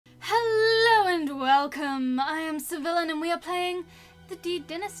welcome. I am Civilian and we are playing the Deed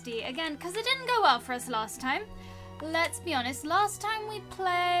Dynasty again because it didn't go well for us last time. Let's be honest, last time we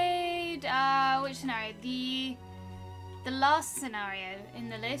played, which scenario? The last scenario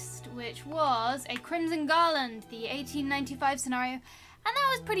in the list, which was a Crimson Garland, the 1895 scenario, and that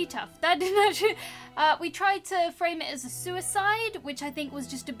was pretty tough. That didn't actually, we tried to frame it as a suicide, which I think was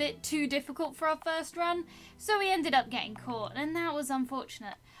just a bit too difficult for our first run, so we ended up getting caught, and that was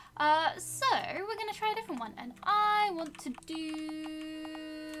unfortunate. So we're going to try a different one, and I want to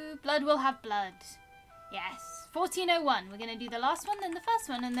do Blood Will Have Blood. Yes, 1401. We're going to do the last one, then the first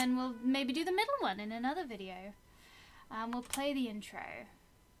one, and then we'll maybe do the middle one in another video. We'll play the intro.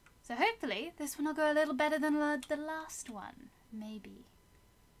 So hopefully this one will go a little better than the last one. Maybe.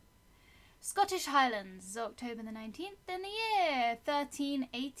 Scottish Highlands, October the 19th in the year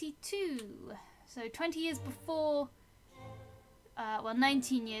 1382. So 20 years before, well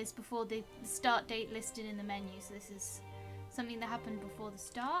 19 years before the start date listed in the menu. So this is something that happened before the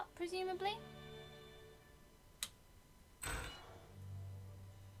start, presumably.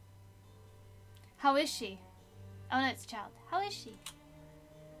 How is she? Oh no, it's a child. How is she?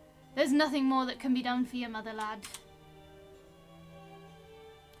 There's nothing more that can be done for your mother, lad.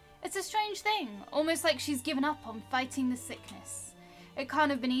 It's a strange thing, almost like she's given up on fighting the sickness. It can't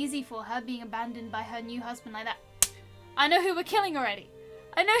have been easy for her being abandoned by her new husband like that. I know who we're killing already.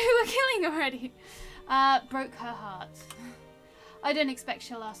 I know who we're killing already. Broke her heart. I don't expect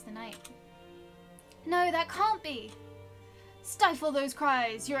she'll last the night. No, that can't be. Stifle those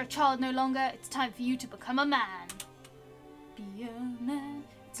cries. You're a child no longer. It's time for you to become a man. Be a man.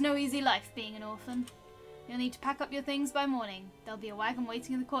 It's no easy life being an orphan. You'll need to pack up your things by morning. There'll be a wagon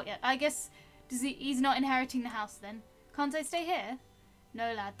waiting in the courtyard. I guess he's not inheriting the house then. Can't I stay here?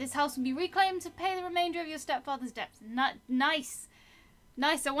 No, lad. This house will be reclaimed to pay the remainder of your stepfather's debts. Nice.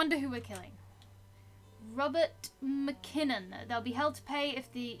 Nice. I wonder who we're killing. Robert McKinnon. They'll be held to pay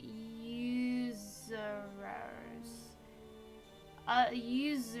if the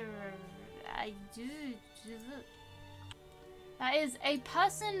That is a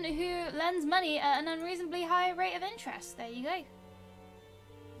person who lends money at an unreasonably high rate of interest. There you go.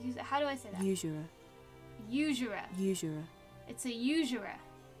 How do I say that? Usurer. Usurer. Usurer. It's a usurer.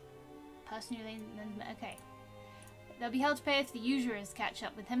 Person who lends money. Okay. They'll be held to pay if the usurers catch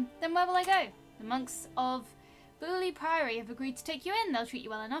up with him. Then where will I go? The monks of Booley Priory have agreed to take you in. They'll treat you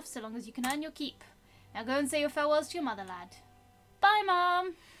well enough so long as you can earn your keep. Now go and say your farewells to your mother, lad. Bye,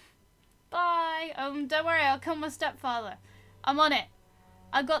 Mom. Bye. Don't worry, I'll kill my stepfather. I'm on it.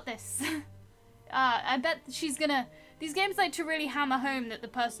 I got this. I bet she's gonna... These games like to really hammer home that the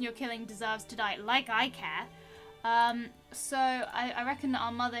person you're killing deserves to die, like I care. So I reckon that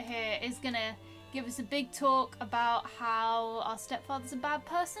our mother here is gonna give us a big talk about how our stepfather's a bad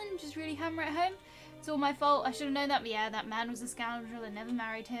person, just really hammer it home. It's all my fault. I should have known that, but yeah, that man was a scoundrel and never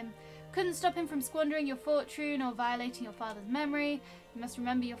married him. Couldn't stop him from squandering your fortune or violating your father's memory. You must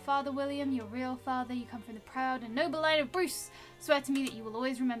remember your father, William, your real father. You come from the proud and noble line of Bruce. Swear to me that you will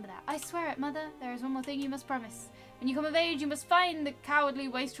always remember that. I swear it, Mother. There is one more thing you must promise. When you come of age, you must find the cowardly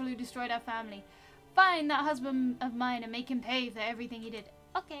wastrel who destroyed our family. Find that husband of mine and make him pay for everything he did.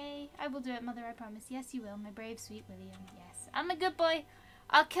 Okay, I will do it, Mother, I promise. Yes, you will, my brave, sweet William. Yes, I'm a good boy.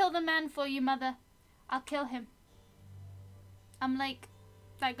 I'll kill the man for you, Mother. I'll kill him. I'm like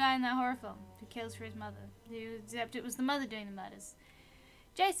that guy in that horror film who kills for his mother, except it was the mother doing the murders.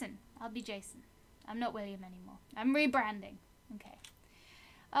 Jason. I'll be Jason. I'm not William anymore. I'm rebranding. Okay.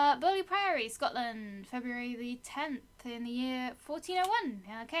 Booley Priory, Scotland, February the 10th in the year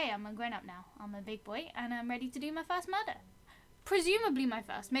 1401. Okay, I'm a grown-up now. I'm a big boy, and I'm ready to do my first murder. Presumably my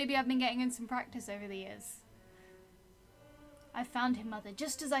first. Maybe I've been getting in some practice over the years. I found him, Mother,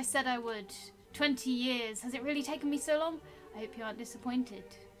 just as I said I would. 20 years. Has it really taken me so long? I hope you aren't disappointed.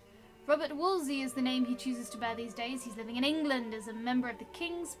 Robert Wolsey is the name he chooses to bear these days. He's living in England as a member of the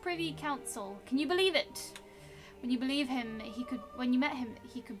King's Privy Council. Can you believe it? When you met him,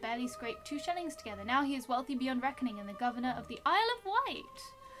 he could barely scrape 2 shillings together. Now he is wealthy beyond reckoning and the governor of the Isle of Wight.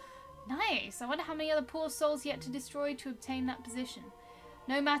 Nice. I wonder how many other poor souls he had to destroy to obtain that position.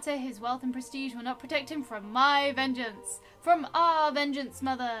 No matter, his wealth and prestige will not protect him from my vengeance. From our vengeance,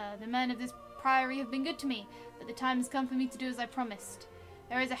 Mother. The men of this priory have been good to me, but the time has come for me to do as I promised.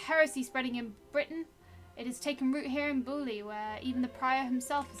 There is a heresy spreading in Britain. It has taken root here in Booley, where even the prior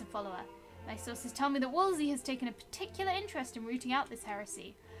himself is a follower. My sources tell me that Wolsey has taken a particular interest in rooting out this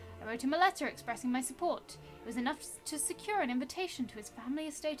heresy. I wrote him a letter expressing my support. It was enough to secure an invitation to his family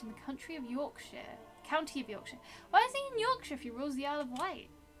estate in the county of Yorkshire. Why is he in Yorkshire if he rules the Isle of Wight?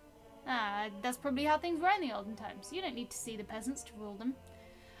 That's probably how things were in the olden times. You don't need to see the peasants to rule them.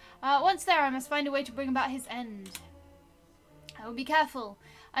 Once there, I must find a way to bring about his end. I will be careful.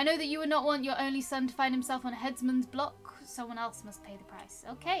 I know that you would not want your only son to find himself on a headsman's block. Someone else must pay the price.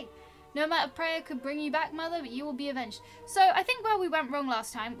 Okay. No amount of prayer could bring you back, Mother, but you will be avenged. So, I think where we went wrong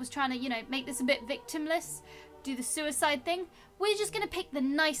last time was trying to, you know, make this a bit victimless. Do the suicide thing. We're just going to pick the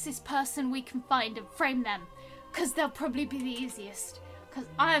nicest person we can find and frame them. Because they'll probably be the easiest. Because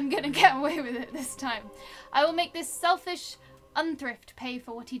I'm going to get away with it this time. I will make this selfish unthrift pay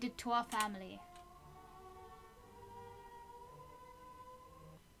for what he did to our family.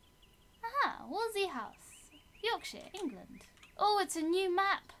 Aha, Wolsey House. Yorkshire, England. Oh, it's a new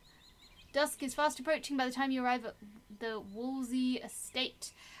map. Dusk is fast approaching by the time you arrive at the Wolsey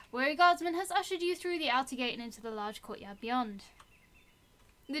estate, where a guardsman has ushered you through the outer gate and into the large courtyard beyond.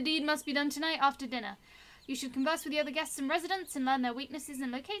 The deed must be done tonight after dinner. You should converse with the other guests and residents and learn their weaknesses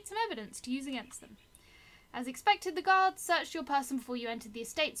and locate some evidence to use against them. As expected, the guards searched your person before you entered the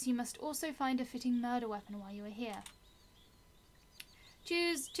estate, so you must also find a fitting murder weapon while you are here.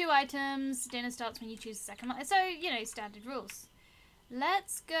 Choose 2 items. Dinner starts when you choose the second one. So, you know, standard rules.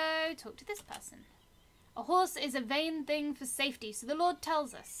 Let's go talk to this person. A horse is a vain thing for safety, so the Lord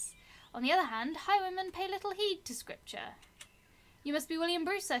tells us. On the other hand, highwaymen pay little heed to scripture. You must be William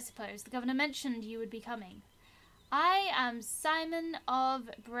Bruce, I suppose. The governor mentioned you would be coming. I am Simon of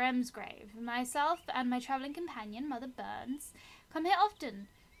Bremsgrave. Myself and my travelling companion, Mother Burns, come here often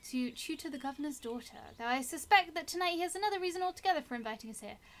to tutor the governor's daughter, though I suspect that tonight he has another reason altogether for inviting us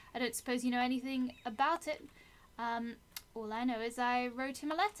here. I don't suppose you know anything about it. All I know is I wrote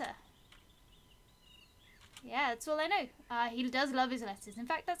him a letter. Yeah, that's all I know. He does love his letters. In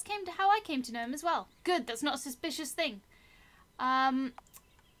fact, that's how I came to know him as well. Good, that's not a suspicious thing. I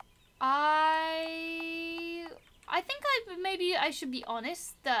think maybe I should be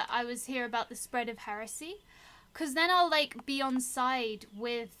honest that I was here about the spread of heresy, because then I'll like be on side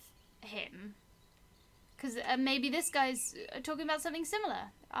with him. Because maybe this guy's talking about something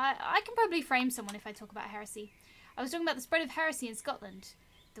similar. I can probably frame someone if I talk about heresy. I was talking about the spread of heresy in Scotland.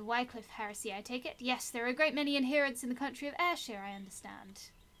 The Wycliffe heresy, I take it? Yes, there are a great many adherents in the country of Ayrshire, I understand.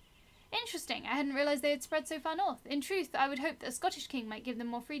 Interesting. I hadn't realised they had spread so far north. In truth, I would hope that a Scottish king might give them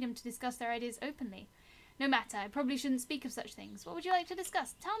more freedom to discuss their ideas openly. No matter, I probably shouldn't speak of such things. What would you like to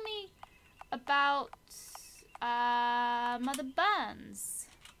discuss? Tell me about Mother Burns.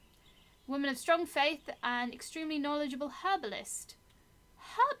 Woman of strong faith and extremely knowledgeable herbalist.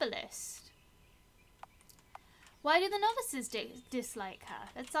 Herbalist? Why do the novices dislike her?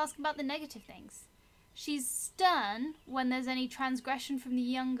 Let's ask about the negative things. She's stern when there's any transgression from the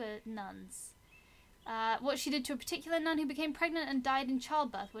younger nuns. What she did to a particular nun who became pregnant and died in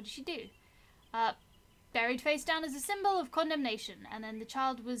childbirth. What did she do? Buried face down as a symbol of condemnation, and then the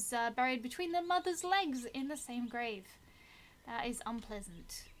child was buried between the mother's legs in the same grave. That is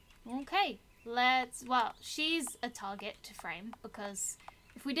unpleasant. Okay, well, she's a target to frame, because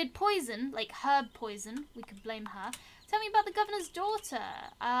if we did poison, like herb poison, we could blame her. Tell me about the governor's daughter,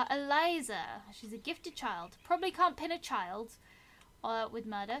 Eliza. She's a gifted child. Probably can't pin a child with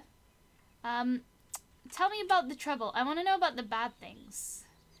murder. Tell me about the trouble. I want to know about the bad things.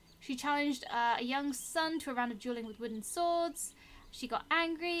 She challenged a young son to a round of dueling with wooden swords. She got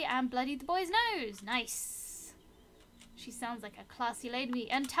angry and bloodied the boy's nose. Nice. She sounds like a classy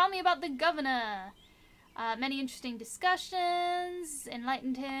lady. And tell me about the governor. Many interesting discussions.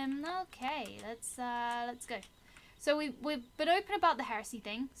 Enlightened him. Okay, let's go. So we've been open about the heresy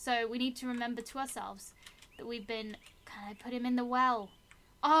thing. So we need to remember to ourselves that we've been... Can I put him in the well?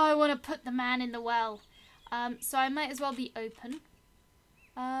 Oh, I want to put the man in the well. So I might as well be open.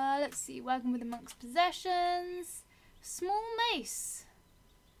 Let's see. Working with the monk's possessions. Small mace.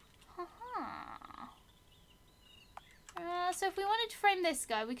 So if we wanted to frame this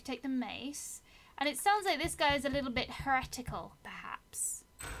guy, we could take the mace. And it sounds like this guy is a little bit heretical, perhaps.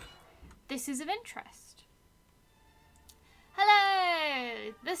 This is of interest.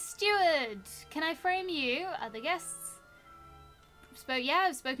 Hello! The steward! Can I frame you? Other guests?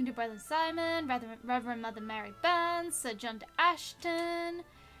 I've spoken to Brother Simon, Reverend Mother Mary Burns, Sir John de Ashton.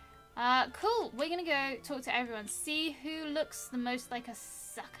 Cool. We're going to go talk to everyone. See who looks the most like a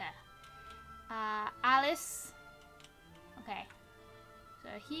sucker. Alice. Okay. So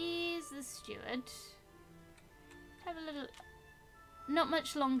he's the steward. Have a little... Not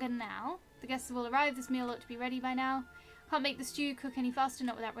much longer now. The guests have all arrived. This meal ought to be ready by now. Can't make the stew cook any faster,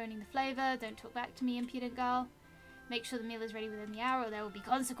 not without ruining the flavour. Don't talk back to me, impudent girl. Make sure the meal is ready within the hour or there will be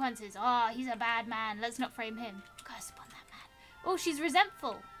consequences. He's a bad man. Let's not frame him. Curse upon that man. Oh, she's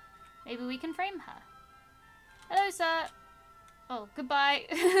resentful. Maybe we can frame her. Hello, sir. Oh, goodbye.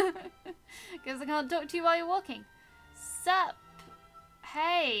 Guess I can't talk to you while you're walking. Sup,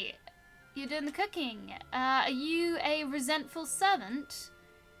 Hey, you're doing the cooking. Are you a resentful servant?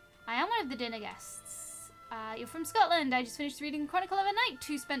 I am one of the dinner guests. You're from Scotland. I just finished reading Chronicle of a Knight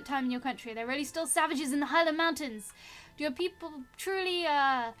who spent time in your country. They're really still savages in the Highland Mountains. Do your people truly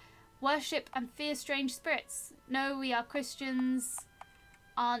worship and fear strange spirits? No, we are Christians.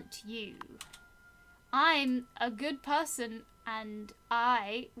 Aren't you? I'm a good person and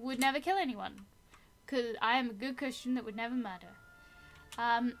I would never kill anyone. Because I am a good Christian that would never murder.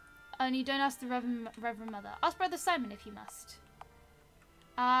 Only don't ask the Reverend Mother. Ask Brother Simon if you must.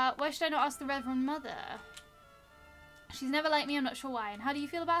 Why should I not ask the Reverend Mother? She's never liked me, I'm not sure why. And how do you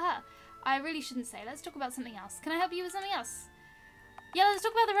feel about her? I really shouldn't say. Let's talk about something else. Can I help you with something else? Yeah, let's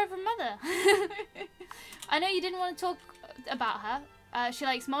talk about the Reverend Mother. I know you didn't want to talk about her. She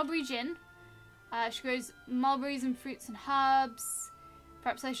likes mulberry gin. She grows mulberries and fruits and herbs.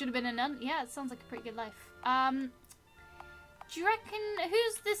 Perhaps I should have been a nun. Yeah, it sounds like a pretty good life. Do you reckon,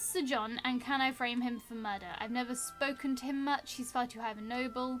 who's this Sir John, and can I frame him for murder? I've never spoken to him much. He's far too high and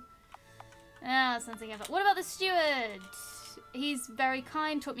noble. Ah, sounds like ever. What about the steward? He's very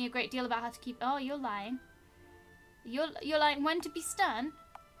kind, taught me a great deal about how to keep... Oh, you're lying. You're lying when to be stern?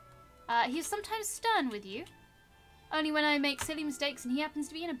 He's sometimes stern with you. Only when I make silly mistakes and he happens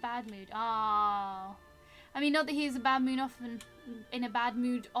to be in a bad mood. Oh. I mean, not that he is in a bad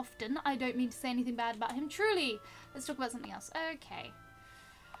mood often. I don't mean to say anything bad about him. Truly. Let's talk about something else. Okay.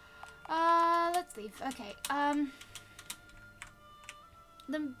 Let's leave. Okay.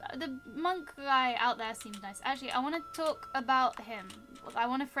 The monk guy out there seems nice. Actually, I want to talk about him. I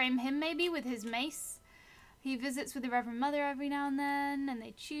want to frame him maybe with his mace. He visits with the Reverend Mother every now and then, and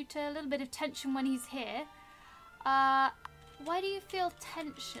they tutor. A little bit of tension when he's here. Why do you feel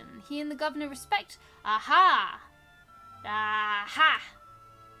tension? He and the governor respect... Aha! Aha!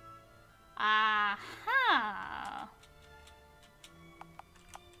 Aha!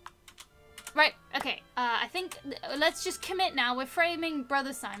 Right, okay. I think... let's just commit now. We're framing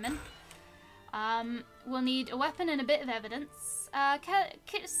Brother Simon. We'll need a weapon and a bit of evidence.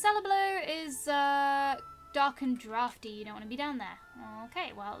 Cellar below is dark and drafty. You don't want to be down there.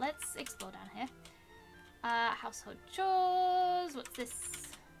 Okay, well, let's explore down here. Household chores. What's this?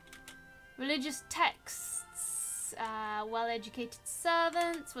 Religious texts. Well-educated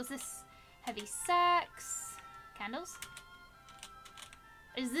servants. What's this? Heavy sacks. Candles.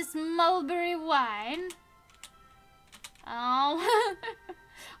 Is this mulberry wine? Oh.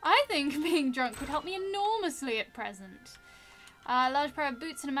 I think being drunk would help me enormously at present. Large pair of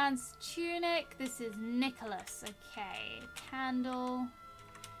boots and a man's tunic. This is Nicholas. Okay. Candle.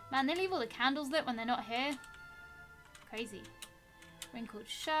 Man, they leave all the candles lit when they're not here. Crazy. Wrinkled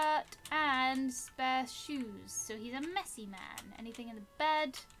shirt and spare shoes. So he's a messy man. Anything in the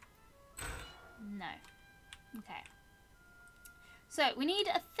bed? No. Okay. So we need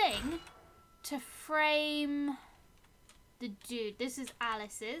a thing to frame the dude. This is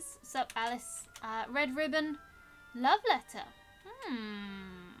Alice's. Sup, Alice? Red ribbon. Love letter.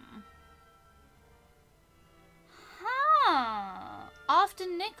 Huh. After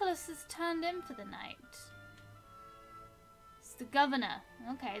Nicholas has turned in for the night. It's the governor.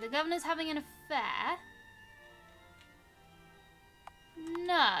 Okay, the governor's having an affair.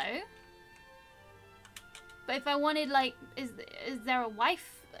 No. But if I wanted, like, is there a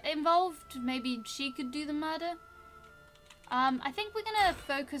wife involved? Maybe she could do the murder? I think we're gonna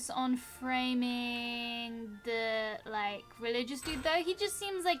focus on framing the, like, religious dude, though. He just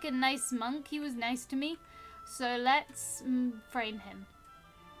seems like a nice monk. He was nice to me. So let's frame him.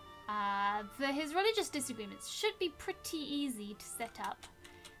 For his religious disagreements, should be pretty easy to set up.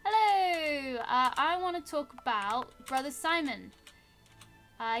 Hello! I want to talk about Brother Simon.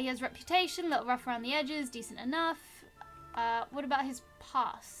 He has reputation, a little rough around the edges, decent enough. What about his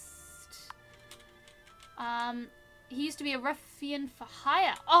past? He used to be a ruffian for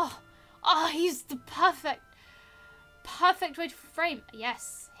hire. Oh, he's the perfect way to frame.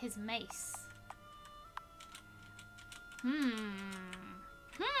 Yes, his mace.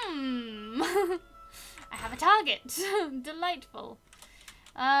 I have a target. Delightful.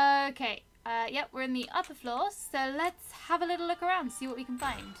 Okay. Yep, we're in the upper floor, so let's have a little look around, see what we can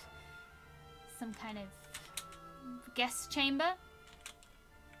find. Some kind of guest chamber.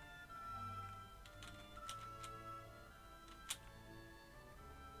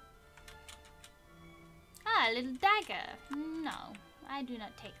 A little dagger. No, I do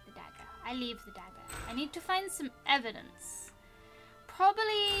not take the dagger. I leave the dagger. I need to find some evidence.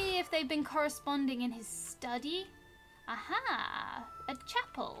 Probably if they've been corresponding in his study. Aha! A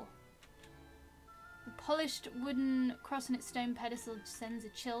chapel. The polished wooden cross on its stone pedestal sends a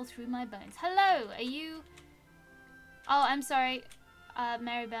chill through my bones. Hello, are you... Oh, I'm sorry.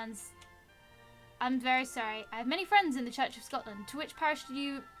 Mary Burns. I'm very sorry. I have many friends in the Church of Scotland. To which parish do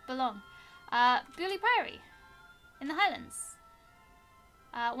you belong? Beauly Priory, in the Highlands.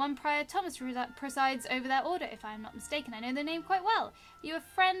 One Prior Thomas presides over that order, if I am not mistaken. I know the name quite well. You're a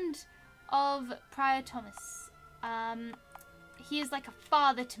friend of Prior Thomas. He is like a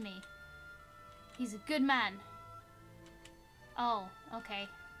father to me. He's a good man. Oh, okay.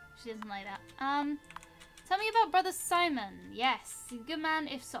 She doesn't like that. Tell me about Brother Simon. Yes, he's a good man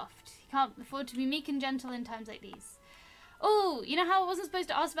if soft. He can't afford to be meek and gentle in times like these. Oh, you know how I wasn't supposed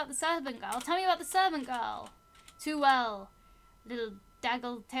to ask about the servant girl? Tell me about the servant girl. Too well. Little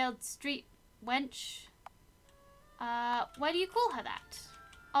daggle-tailed street wench. Why do you call her that?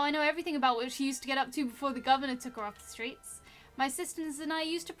 Oh, I know everything about what she used to get up to before the governor took her off the streets. My sisters and I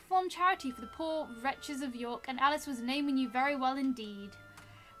used to perform charity for the poor wretches of York, and Alice was naming you very well indeed.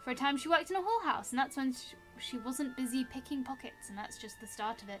 For a time she worked in a whorehouse, and that's when she wasn't busy picking pockets, and that's just the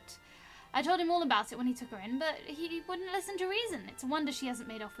start of it. I told him all about it when he took her in, but he wouldn't listen to reason. It's a wonder she hasn't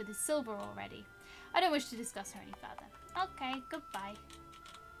made off with his silver already. I don't wish to discuss her any further. Okay, goodbye.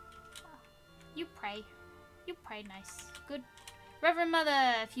 You pray. You pray nice. Good. Reverend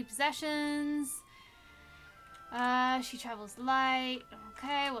Mother, a few possessions. She travels light.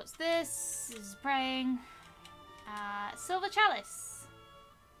 Okay, what's this? This is praying. Silver chalice.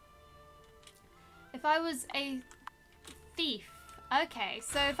 If I was a thief. Okay,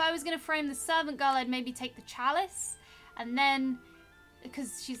 so if I was going to frame the servant girl, I'd maybe take the chalice. And then,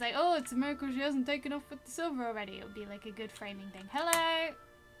 because she's like, oh, it's a miracle she hasn't taken off with the silver already. It would be like a good framing thing. Hello.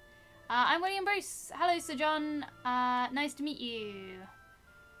 I'm William Bruce. Hello, Sir John. Nice to meet you.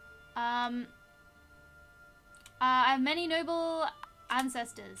 I have many noble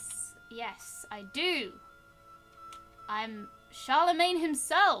ancestors. Yes, I do. I'm Charlemagne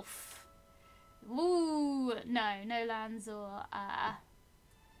himself. Ooh, no lands or,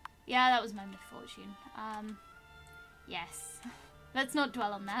 yeah, that was my misfortune. Yes. Let's not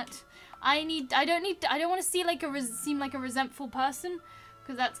dwell on that. I don't want to seem like a resentful person,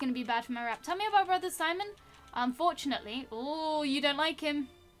 because that's going to be bad for my rep. Tell me about Brother Simon. Unfortunately, oh, you don't like him.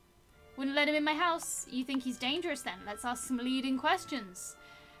 Wouldn't let him in my house. You think he's dangerous then? Let's ask some leading questions.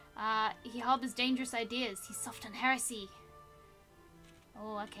 He harbors dangerous ideas. He's soft on heresy.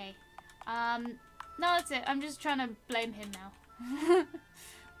 Oh, okay. No, that's it. I'm just trying to blame him now.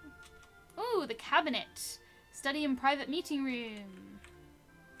 Ooh, the cabinet. Study and private meeting room.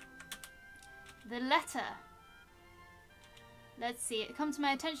 The letter. Let's see. It comes to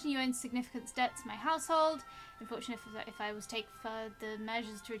my attention you own significant debts to my household. Unfortunate if I was to take further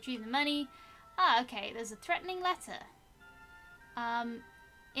measures to retrieve the money. Ah, okay. There's a threatening letter.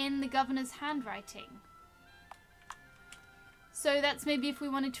 In the governor's handwriting. So that's maybe if we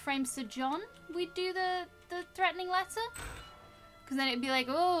wanted to frame Sir John, we'd do the threatening letter? Because then it'd be like,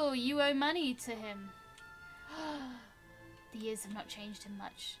 oh, you owe money to him. The years have not changed him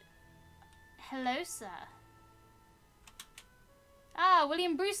much. Hello, sir. Ah,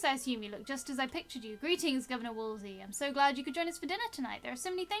 William Bruce, I assume you look just as I pictured you. Greetings, Governor Wolsey. I'm so glad you could join us for dinner tonight. There are so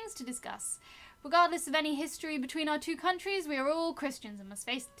many things to discuss. Regardless of any history between our two countries, we are all Christians and must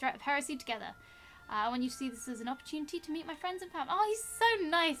face the threat of heresy together. When you see this as an opportunity to meet my friends and family. Oh, he's so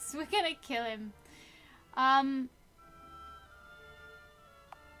nice. We're gonna kill him.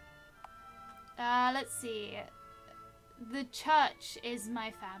 Let's see. The church is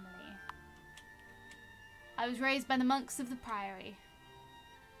my family. I was raised by the monks of the priory.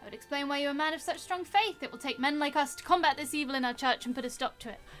 I would explain why you're a man of such strong faith. It will take men like us to combat this evil in our church and put a stop to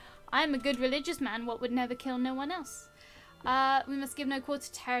it. I am a good religious man, what would never kill no one else. We must give no quarter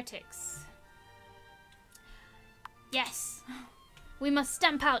to heretics. Yes, we must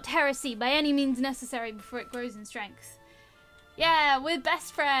stamp out heresy by any means necessary before it grows in strength. Yeah, we're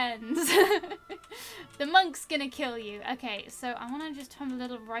best friends. The monk's gonna kill you. Okay, so I want to just have a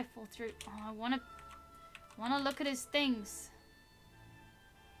little rifle through. Oh, I want to look at his things.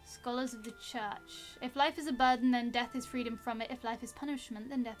 Scholars of the church. If life is a burden, then death is freedom from it. If life is punishment,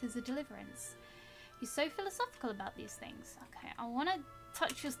 then death is a deliverance. He's so philosophical about these things. Okay, I want to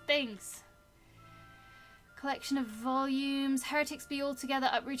touch your things. Collection of volumes. Heretics be altogether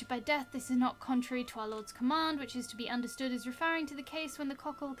uprooted by death. This is not contrary to our Lord's command, which is to be understood as referring to the case when the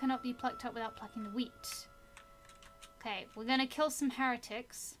cockle cannot be plucked up without plucking the wheat. Okay, we're going to kill some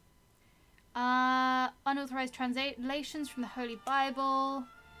heretics. Unauthorized translations from the Holy Bible.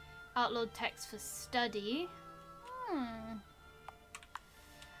 Outlawed text for study.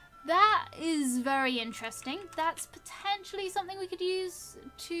 That is very interesting. That's potentially something we could use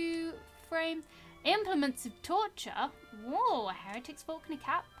to frame. Implements of torture. Whoa, a heretic's volcanic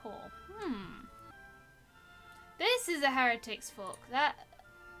cat paw. This is a heretic's fork. That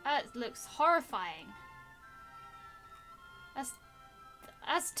looks horrifying.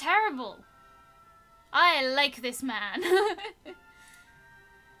 That's terrible. I like this man.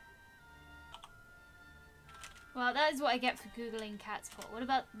 Well, that is what I get for Googling cat's paw. What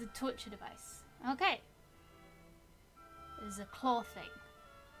about the torture device? Okay. There's a claw thing.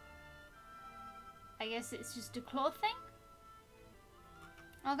 I guess it's just a claw thing?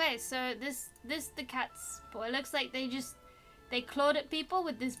 Okay, so this the cat's paw. It looks like they clawed at people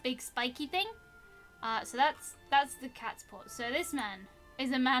with this big spiky thing. So that's the cat's paw. So this man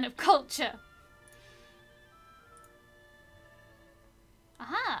is a man of culture.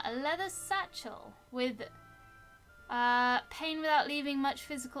 Aha, a leather satchel with pain without leaving much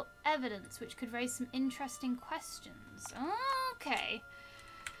physical evidence, which could raise some interesting questions. Okay.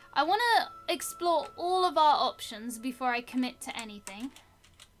 I want to explore all of our options before I commit to anything.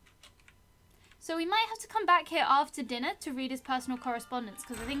 So we might have to come back here after dinner to read his personal correspondence,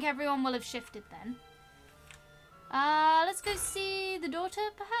 because I think everyone will have shifted then. Let's go see the daughter,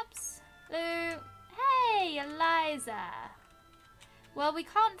 perhaps? Hello. Hey, Eliza. Well, we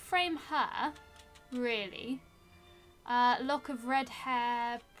can't frame her, really. Lock of red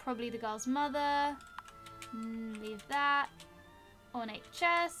hair, probably the girl's mother. Leave that. Ornate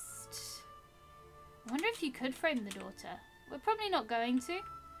chest. I wonder if you could frame the daughter. We're probably not going to.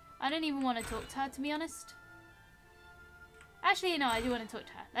 I don't even want to talk to her, to be honest. Actually, no, I do want to talk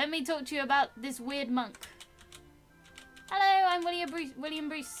to her. Let me talk to you about this weird monk. Hello, I'm William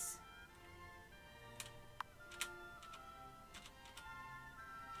Bruce.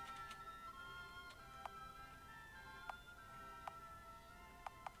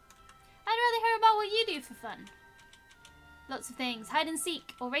 I'd rather hear about what you do for fun. Lots of things. Hide and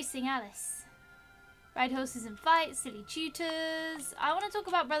seek or racing Alice. Ride horses and fight, silly tutors. I want to talk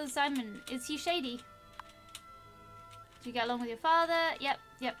about Brother Simon. Is he shady? Do you get along with your father? Yep,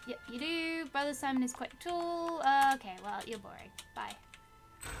 you do. Brother Simon is quite tall. Okay, well, you're boring. Bye.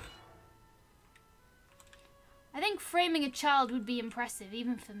 I think framing a child would be impressive,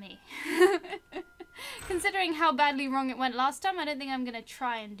 even for me. Considering how badly wrong it went last time, I don't think I'm going to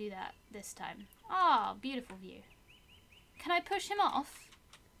try and do that this time. Ah, beautiful view. Can I push him off?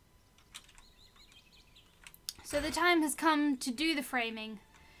 So the time has come to do the framing.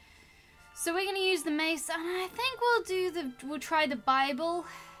 So we're going to use the mace, and I think we'll try the Bible.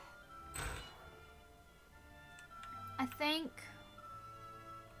 I think.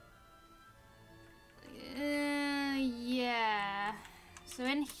 Yeah. So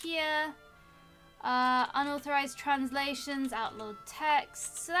in here, unauthorized translations, outlawed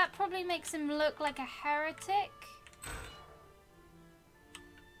text. So that probably makes him look like a heretic.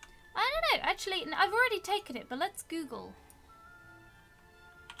 I don't know. Actually, I've already taken it, but let's Google.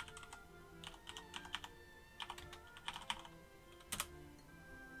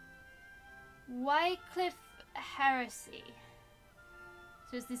 Wycliffe heresy.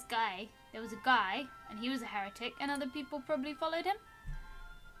 So it's this guy. There was a guy, and he was a heretic, and other people probably followed him.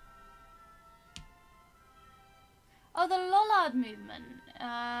 Oh, the Lollard movement.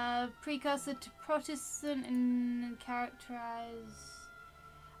 Precursor to Protestant and characterized.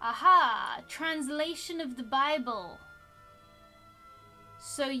 Aha! Translation of the Bible.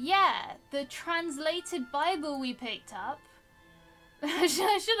 So yeah, the translated Bible we picked up. I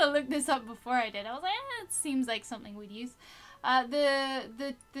should have looked this up before I did. I was like, it seems like something we'd use.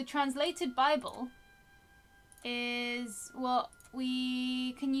 The translated Bible is what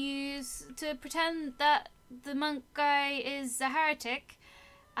we can use to pretend that the monk guy is a heretic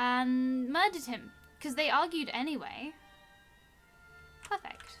and murdered him, because they argued anyway.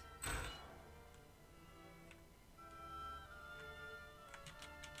 Perfect.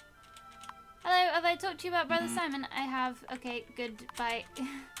 Hello, have I talked to you about Brother Simon? I have. Okay, good. Bye.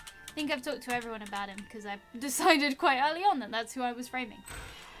 I think I've talked to everyone about him because I decided quite early on that that's who I was framing.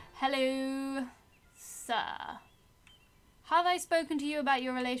 Hello, sir. Have I spoken to you about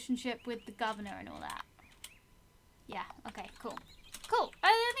your relationship with the governor and all that? Yeah, okay, cool. Cool.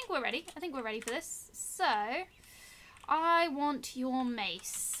 I think we're ready. I think we're ready for this. So, I want your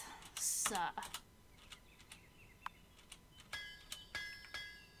mace, sir.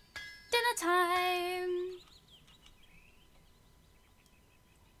 Dinner time!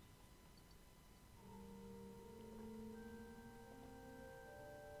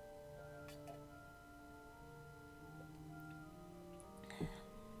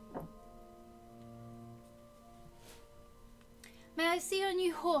 May I see your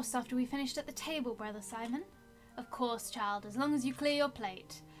new horse after we finished at the table, Brother Simon? Of course, child, as long as you clear your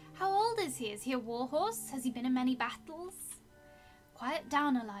plate. How old is he? Is he a war horse? Has he been in many battles? quiet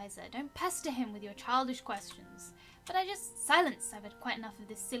down, Eliza. Don't pester him with your childish questions. But I just... Silence! I've had quite enough of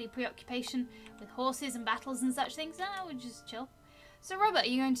this silly preoccupation with horses and battles and such things. Now we'll just chill. So, Robert, are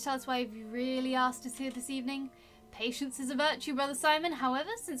you going to tell us why you really asked us here this evening? Patience is a virtue, Brother Simon.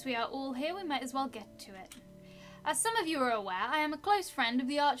 However, since we are all here, we might as well get to it. As some of you are aware, I am a close friend of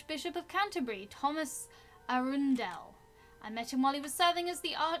the Archbishop of Canterbury, Thomas Arundel. I met him while he was serving as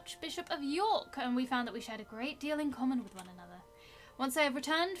the Archbishop of York, and we found that we shared a great deal in common with one another. Once I have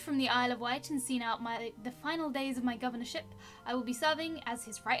returned from the Isle of Wight and seen out the final days of my governorship, I will be serving as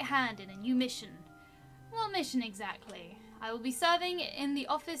his right hand in a new mission. What mission exactly? I will be serving in the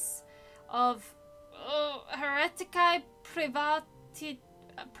office of Hereticae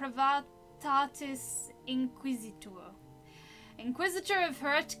Privatatis Inquisitor. Inquisitor of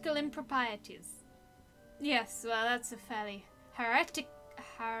heretical improprieties. Yes, well, that's a fairly...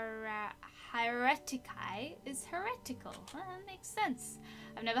 Hereticae is heretical. Well, that makes sense.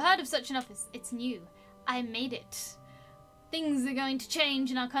 I've never heard of such an office. It's new. I made it. Things are going to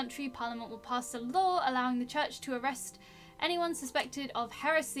change in our country. Parliament will pass a law allowing the church to arrest anyone suspected of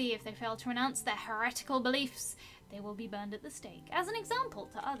heresy. If they fail to renounce their heretical beliefs, they will be burned at the stake, as an example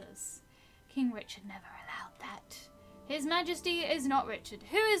to others. King Richard never allowed that. His Majesty is not Richard.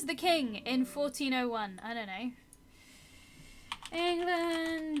 Who is the king in 1401? I don't know.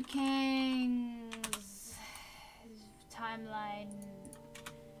 England, kings, timeline.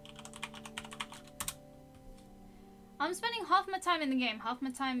 I'm spending half my time in the game, half my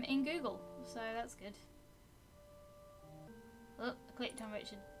time in Google, so that's good. Oh, I clicked on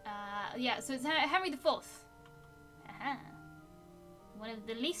Richard. Yeah, so it's Henry IV. Aha. One of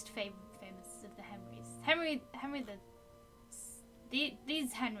the least famous of the Henrys.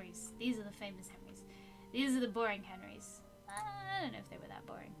 These Henrys. These are the famous Henrys. These are the boring Henrys. I don't know if they were that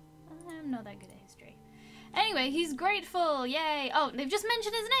boring. I'm not that good at history. Anyway, he's grateful. Yay. Oh, they've just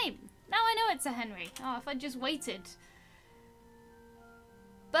mentioned his name. Now I know it's a Henry. Oh, if I just waited.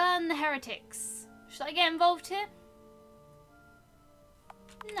 Burn the heretics. Should I get involved here?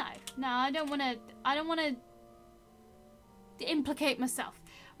 No, I don't want to implicate myself.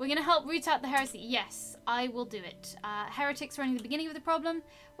 We're going to help root out the heresy. Yes, I will do it. Heretics are only the beginning of the problem.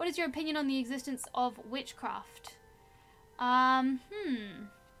 What is your opinion on the existence of witchcraft? Should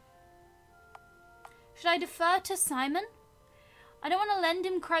I defer to Simon? I don't want to lend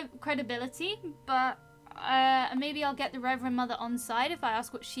him credibility, but maybe I'll get the Reverend Mother on side if I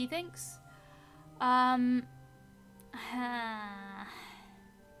ask what she thinks. I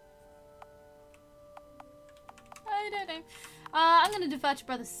don't know. I'm going to defer to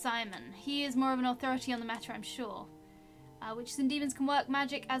Brother Simon. He is more of an authority on the matter, I'm sure. Witches and demons can work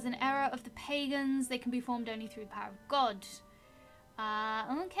magic as an error of the pagans. They can be formed only through the power of God.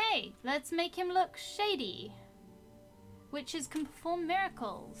 Okay, let's make him look shady. Witches can perform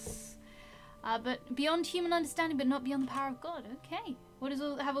miracles. But beyond human understanding, but not beyond the power of God. Okay. What does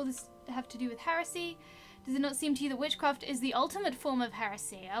all this have to do with heresy? Does it not seem to you that witchcraft is the ultimate form of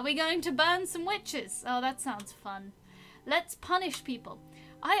heresy? Are we going to burn some witches? Oh, that sounds fun. Let's punish people.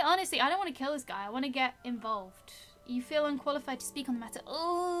 I don't want to kill this guy. I want to get involved. You feel unqualified to speak on the matter.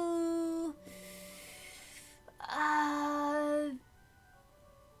 Oh.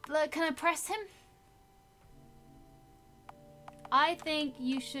 Can I press him? I think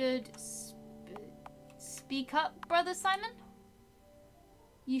you should speak up, Brother Simon.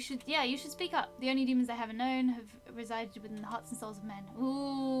 You should speak up. The only demons I haven't known have resided within the hearts and souls of men.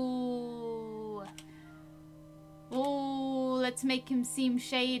 Ooh. Ooh, let's make him seem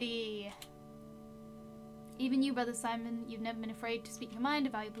shady. Even you, Brother Simon, you've never been afraid to speak your mind, a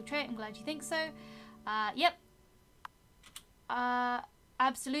valuable trait. I'm glad you think so. Yep.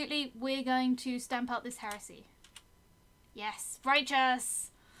 Absolutely, we're going to stamp out this heresy. Yes,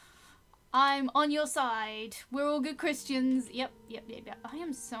 righteous. I'm on your side. We're all good Christians. Yep. I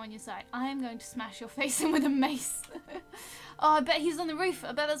am so on your side. I am going to smash your face in with a mace. Oh, I bet he's on the roof.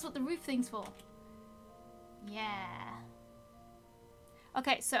 I bet that's what the roof thing's for. Yeah.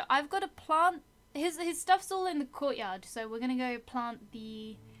 Okay, so I've got to plant... His stuff's all in the courtyard, so we're going to go plant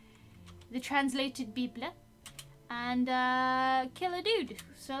the translated Bible and kill a dude.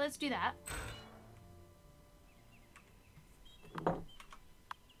 So let's do that.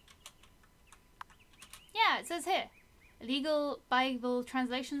 Yeah, it says here. Illegal Bible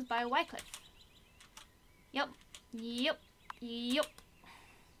translations by Wycliffe. Yep. He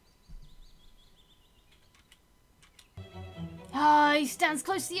stands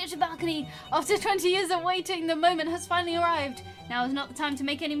close to the edge of the balcony. After 20 years of waiting, the moment has finally arrived. Now is not the time to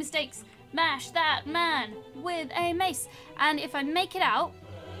make any mistakes. Mash that man with a mace. And if I make it out,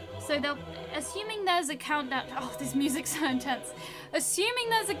 So they'll, assuming there's a countdown, oh, this music's so intense. Assuming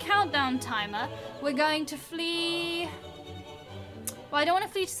there's a countdown timer, we're going to flee. Well, I don't want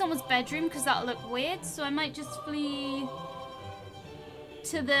to flee to someone's bedroom because that'll look weird, so I might just flee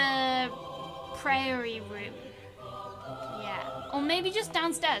to the prairie room. Yeah, or maybe just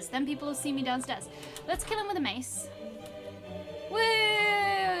downstairs, then people will see me downstairs. Let's kill him with a mace.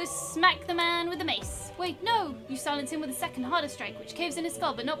 Woo! Smack the man with the mace. Wait, no! You silence him with a second harder strike, which caves in his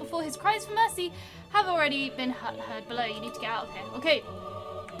skull, but not before his cries for mercy have already been heard below. You need to get out of here. Okay.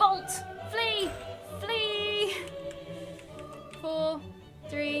 Bolt! Flee! Flee! 4,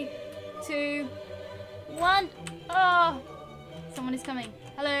 3, 2, 1. Oh! Someone is coming.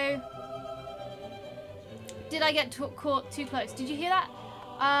 Hello? Did I get caught too close? Did you hear that?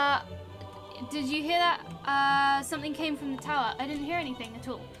 Did you hear that? Something came from the tower. I didn't hear anything at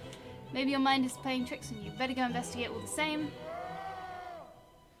all. Maybe your mind is playing tricks on you. Better go investigate all the same.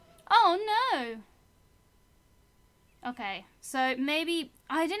 Oh no! Okay, so maybe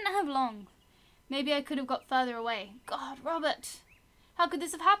I didn't have long. Maybe I could have got further away. God, Robert! How could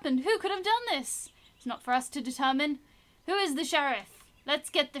this have happened? Who could have done this? It's not for us to determine. Who is the sheriff? Let's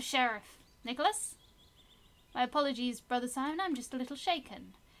get the sheriff. Nicholas? My apologies, Brother Simon. I'm just a little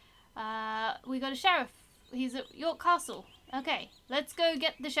shaken. We got a sheriff. He's at York Castle. Okay, let's go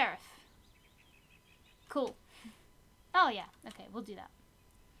get the sheriff. Cool. Oh yeah, okay, we'll do that.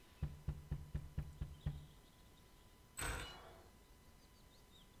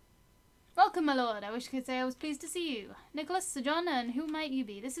 Welcome, my lord. I wish I could say I was pleased to see you. Nicholas, Sir John, and who might you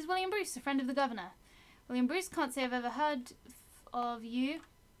be? This is William Bruce, a friend of the governor. William Bruce, can't say I've ever heard of you.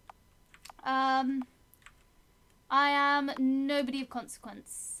 I am nobody of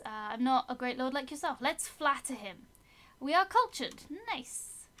consequence. I'm not a great lord like yourself. Let's flatter him. We are cultured. Nice.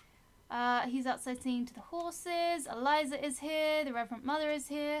 He's outside singing to the horses. Eliza is here. The Reverend Mother is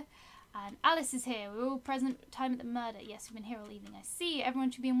here. And Alice is here. We're all present at time at the murder. Yes, we've been here all evening. I see. Everyone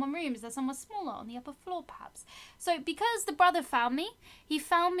should be in one room. Is there somewhere smaller on the upper floor, perhaps? So, because the brother found me, he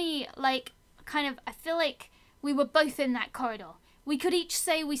found me, like, kind of, I feel like we were both in that corridor. We could each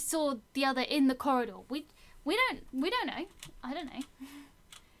say we saw the other in the corridor. We don't know. I don't know.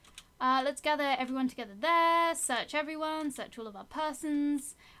 Let's gather everyone together there. Search everyone. Search all of our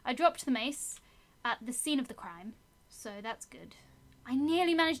persons. I dropped the mace at the scene of the crime, so that's good. I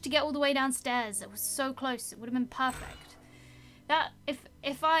nearly managed to get all the way downstairs. It was so close. It would have been perfect. That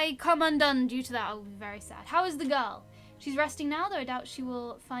if I come undone due to that, I'll be very sad. How is the girl? She's resting now, though I doubt she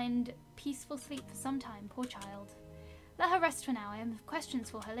will find peaceful sleep for some time. Poor child. Let her rest for now. I have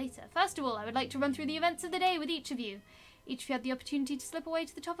questions for her later. First of all, I would like to run through the events of the day with each of you. Each of you had the opportunity to slip away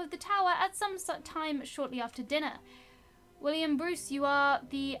to the top of the tower at some time shortly after dinner. William Bruce, you are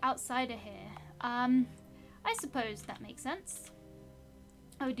the outsider here. I suppose that makes sense.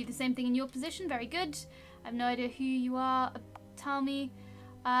 I would do the same thing in your position. Very good. I have no idea who you are. Tell me.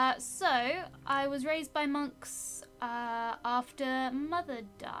 So, I was raised by monks after Mother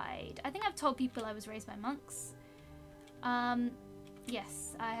died. I think I've told people I was raised by monks.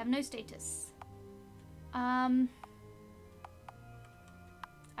 Yes, I have no status. I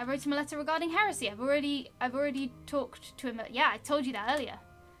wrote him a letter regarding heresy. I've already talked to him. Yeah, I told you that earlier.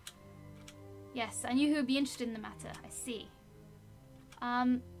 Yes, I knew who would be interested in the matter. I see.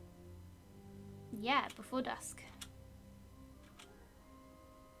 Yeah, before dusk.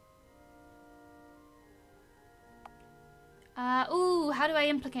 Ooh, how do I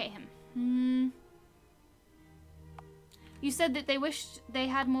implicate him? You said that they wished they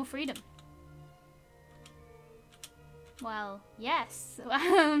had more freedom. Well, yes.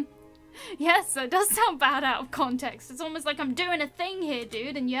 Yes, so it does sound bad out of context. It's almost like I'm doing a thing here,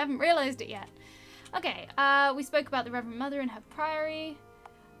 dude, and you haven't realized it yet. Okay, we spoke about the Reverend Mother and her priory.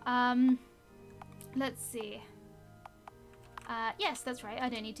 Let's see. Yes, that's right. I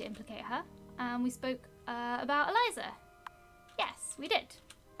don't need to implicate her. We spoke about Eliza. Yes, we did.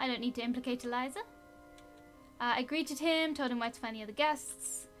 I don't need to implicate Eliza. I greeted him, told him where to find the other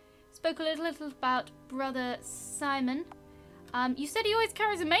guests. Spoke a little about Brother Simon. You said he always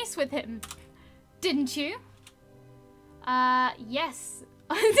carries a mace with him, didn't you? Yes.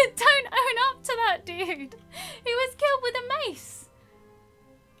 Don't own up to that, dude. He was killed with a mace.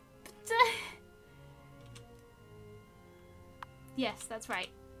 But, yes, that's right.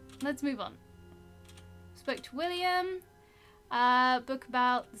 Let's move on. Spoke to William. Book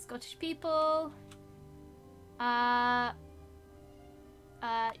about the Scottish people.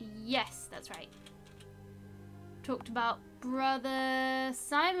 Yes, that's right. Talked about Brother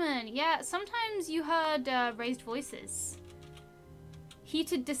Simon. Yeah, sometimes you heard raised voices.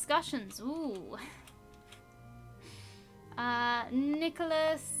 Heated discussions. Ooh.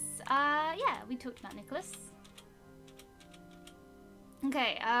 Nicholas Yeah, we talked about Nicholas.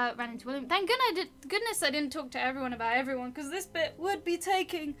 Okay, ran into William. Thank goodness I didn't talk to everyone about everyone, because this bit would be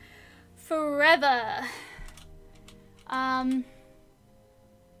taking forever.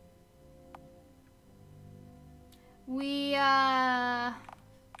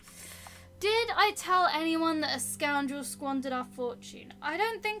 Did I tell anyone that a scoundrel squandered our fortune? I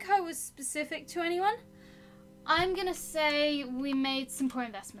don't think I was specific to anyone. I'm gonna say we made some poor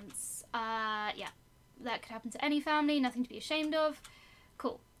investments. Yeah, that could happen to any family, nothing to be ashamed of.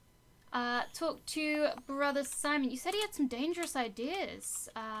 Cool. Talk to Brother Simon. You said he had some dangerous ideas.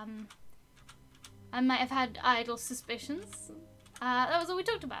 I might have had idle suspicions. That was all we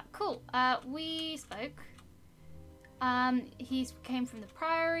talked about. Cool. We spoke. He came from the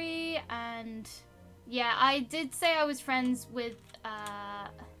Priory, and yeah, I did say I was friends with, I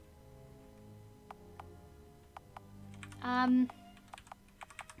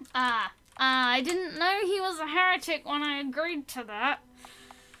didn't know he was a heretic when I agreed to that.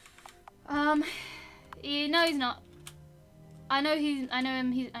 You know he's not. I know him, I know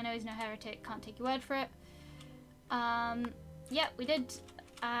he's no heretic, can't take your word for it. Yeah, we did,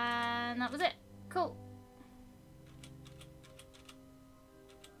 and that was it. Cool.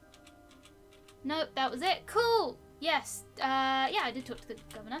 Nope, that was it. Cool. Yes. Yeah, I did talk to the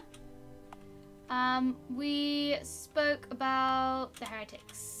governor. We spoke about the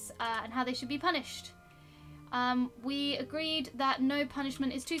heretics and how they should be punished. We agreed that no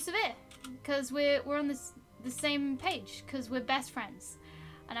punishment is too severe because we're on the same page because we're best friends,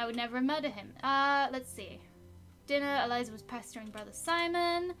 and I would never murder him. Let's see. Dinner. Eliza was pestering Brother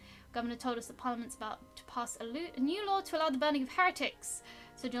Simon. Governor told us that Parliament's about to pass a new law to allow the burning of heretics.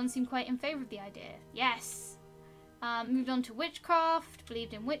 So John seemed quite in favour of the idea. Yes. Moved on to witchcraft,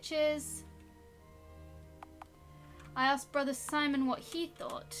 believed in witches. I asked Brother Simon what he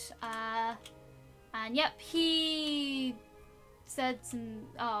thought. And yep, he said some...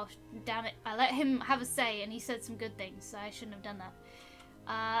 Oh, damn it. I let him have a say and he said some good things, so I shouldn't have done that.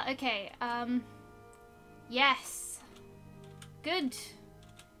 Okay, yes. Good.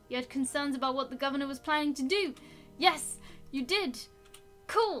 You had concerns about what the governor was planning to do. Yes, you did.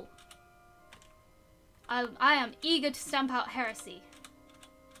 Cool. I am eager to stamp out heresy.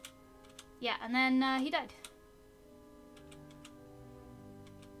 Yeah, and then he died.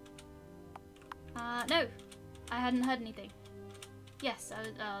 No, I hadn't heard anything. Yes,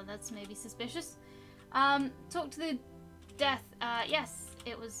 oh, that's maybe suspicious. Talk to the death. Yes,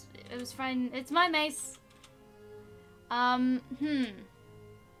 it was fine. It's my mace.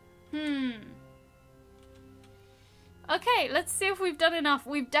 Okay, let's see if we've done enough.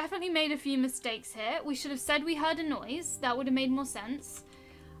 We've definitely made a few mistakes here. We should have said we heard a noise. That would have made more sense.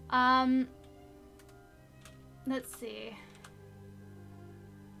 Let's see.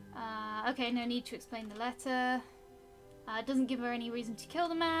 Okay, no need to explain the letter. It doesn't give her any reason to kill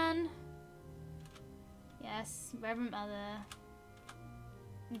the man. Yes, Reverend Mother.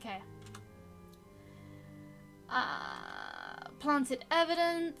 Okay. Planted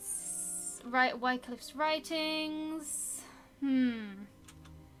evidence. Right, Wycliffe's writings.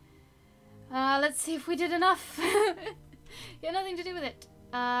 Let's see if we did enough. You had nothing to do with it.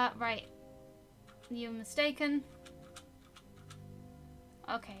 Right. You're mistaken.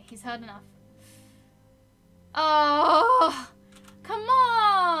 Okay, he's heard enough. Oh, come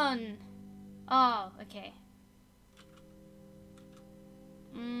on. Oh, okay.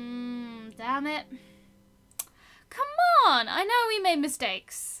 Damn it. Come on, I know we made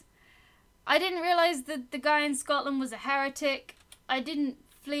mistakes. I didn't realize that the guy in Scotland was a heretic. I didn't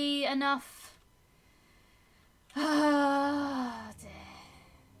flee enough. Oh,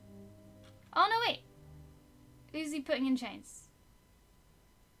 no, wait. Who's he putting in chains?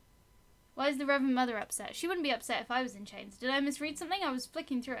 Why is the Reverend Mother upset? She wouldn't be upset if I was in chains. Did I misread something? I was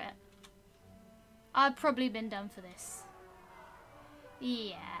flicking through it. I've probably been done for this.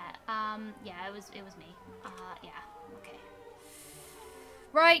 Yeah, yeah, it was me. Yeah, okay.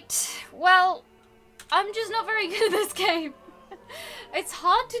 Right, well, I'm just not very good at this game. It's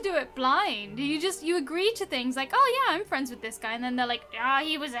hard to do it blind. You agree to things like, oh yeah, I'm friends with this guy, and then they're like,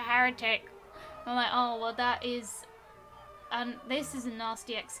 he was a heretic. I'm like, oh, well that is, this is a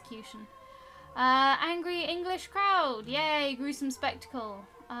nasty execution. Angry English crowd, yay, gruesome spectacle.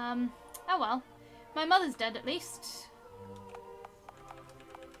 Oh well, my mother's dead at least.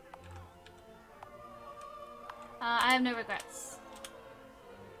 I have no regrets.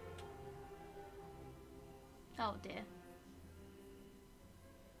 Oh dear.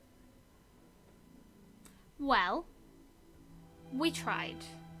 Well, we tried.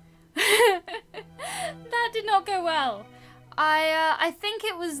 That did not go well. I think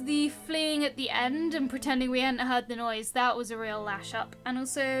it was the fleeing at the end and pretending we hadn't heard the noise. That was a real lash up. And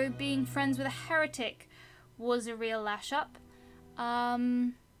also being friends with a heretic was a real lash up.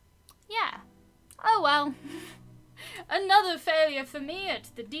 Yeah. Oh well. Another failure for me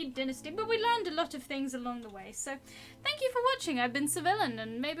at the Deed Dynasty, but we learned a lot of things along the way. So thank you for watching. I've been Civillan,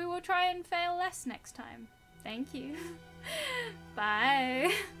 and maybe we'll try and fail less next time. Thank you.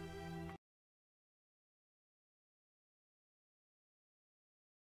 Bye.